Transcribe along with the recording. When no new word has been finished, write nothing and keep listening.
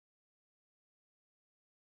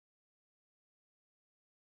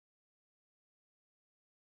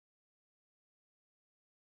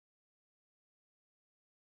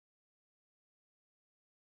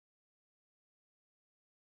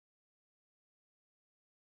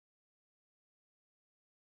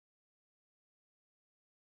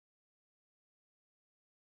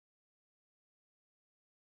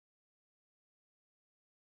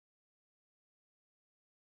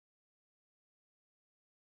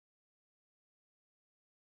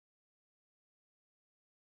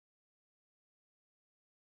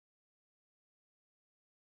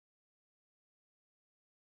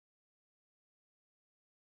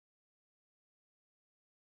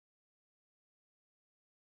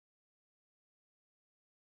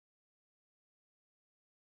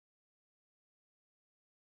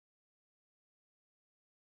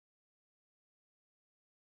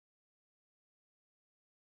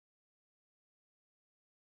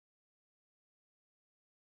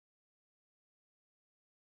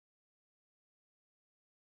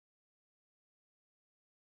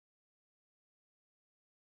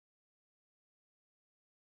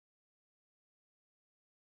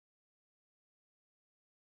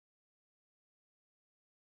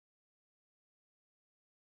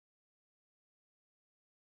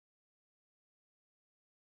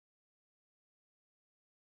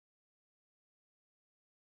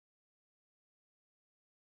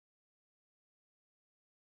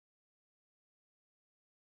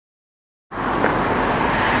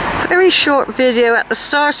very short video at the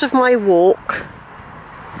start of my walk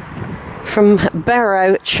from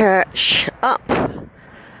Berrow Church up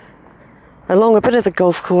along a bit of the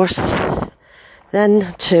golf course,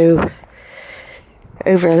 then to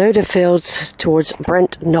over a load of fields towards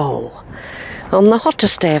Brent Knoll on the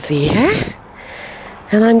hottest day of the year.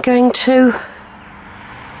 And I'm going to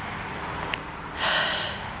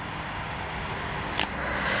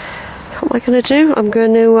what am I going to do? I'm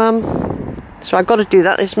going to so I've got to do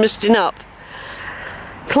that, it's misting up.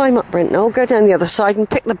 Climb up Brent Knoll, go down the other side and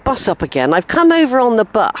pick the bus up again. I've come over on the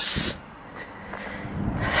bus.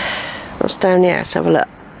 What's down here? Let's have a look.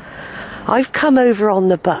 I've come over on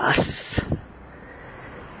the bus.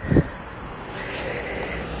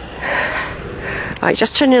 Right,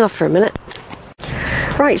 just turning off for a minute.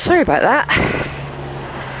 Right, sorry about that.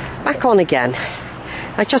 Back on again.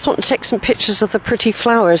 I just want to take some pictures of the pretty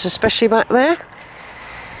flowers, especially back there.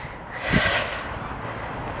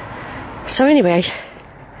 So anyway,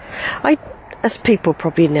 as people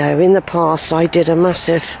probably know, in the past I did a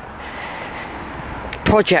massive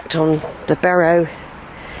project on the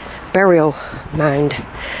burial mound,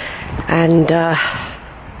 and the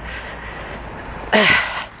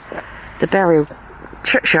Berrow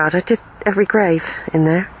churchyard. I did every grave in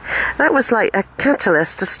there. That was like a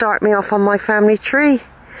catalyst to start me off on my family tree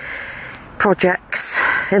projects,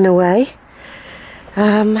 in a way,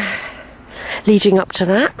 leading up to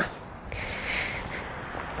that.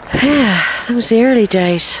 Yeah, that was the early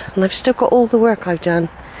days, and I've still got all the work I've done.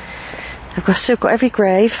 Still got every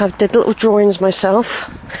grave. I did little drawings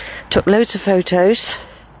myself, took loads of photos.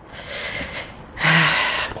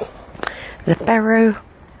 The Berrow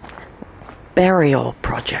Burial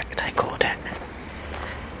Project, I called it.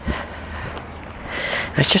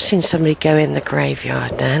 I've just seen somebody go in the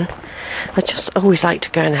graveyard then. I just always like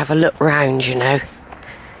to go and have a look round, you know.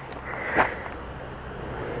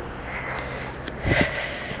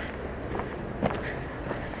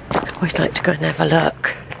 Always like to go and have a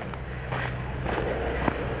look.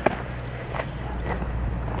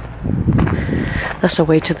 That's a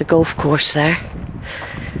way to the golf course there.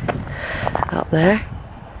 Up there.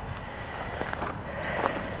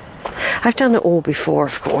 I've done it all before,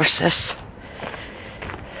 of course, this.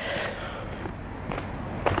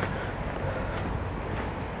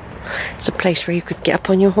 It's a place where you could get up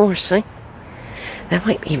on your horse, eh? There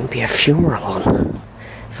might even be a funeral on.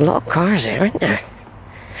 There's a lot of cars here, aren't there?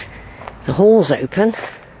 The hall's open.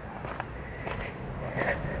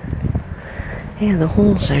 Yeah, the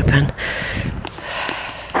hall's open.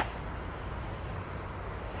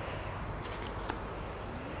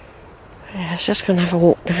 Yeah, I was just going to have a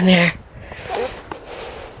walk down there.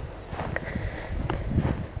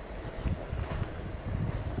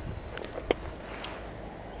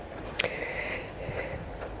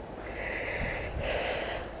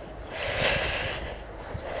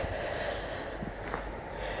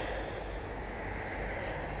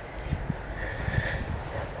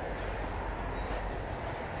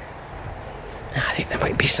 I think there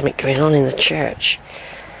might be something going on in the church.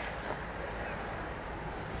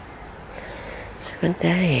 7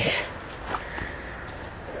 days.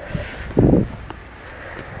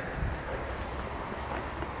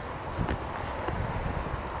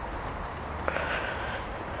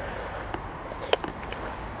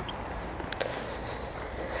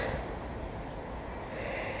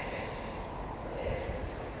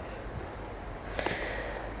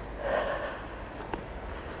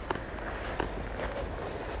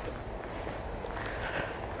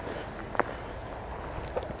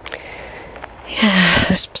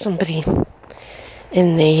 There's somebody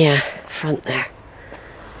in the front there.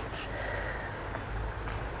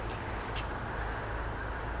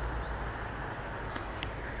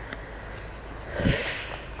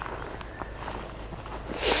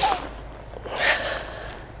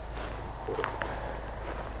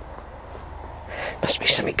 Must be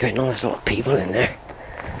something going on. There's a lot of people in there.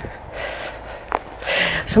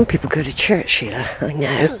 Some people go to church, Sheila. I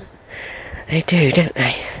know. They do, don't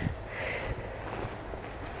they?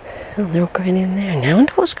 Oh, they're all going in there now. I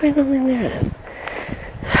wonder what's going on in there then.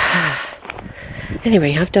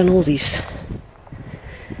 Anyway, I've done all these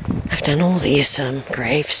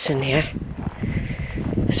graves in here.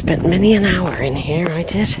 I spent many an hour in here, I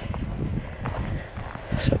did.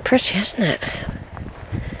 So pretty, isn't it?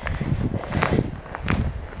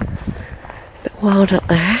 A bit wild up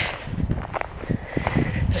there.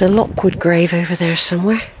 There's a Lockwood grave over there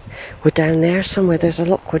somewhere. We're down there somewhere, there's a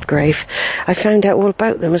Lockwood grave. I found out all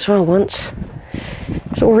about them as well once.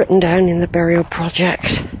 It's all written down in the burial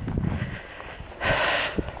project.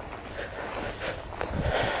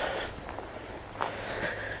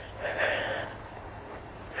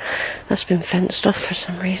 That's been fenced off for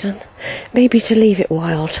some reason. Maybe to leave it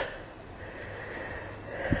wild.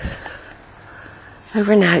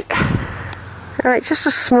 Over and out. Alright, just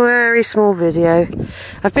a very small video.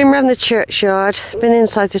 I've been around the churchyard, been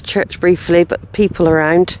inside the church briefly, but people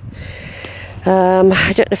around.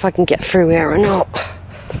 I don't know if I can get through here or not.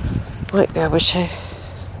 Might be able to.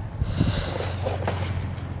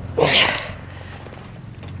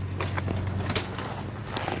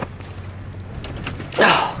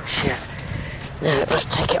 Oh shit. No, let's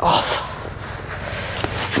take it off.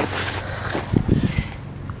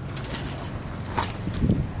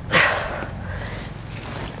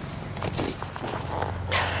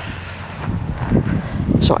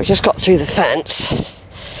 So I just got through the fence.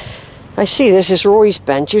 I see this is Roy's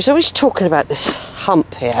bench. He was always talking about this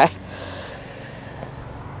hump here.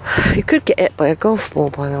 You could get hit by a golf ball,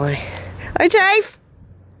 by the way. Oh, Dave!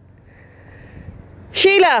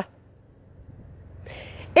 Sheila!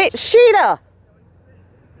 It's Sheila!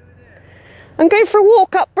 I'm going for a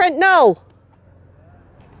walk up Brent Knoll.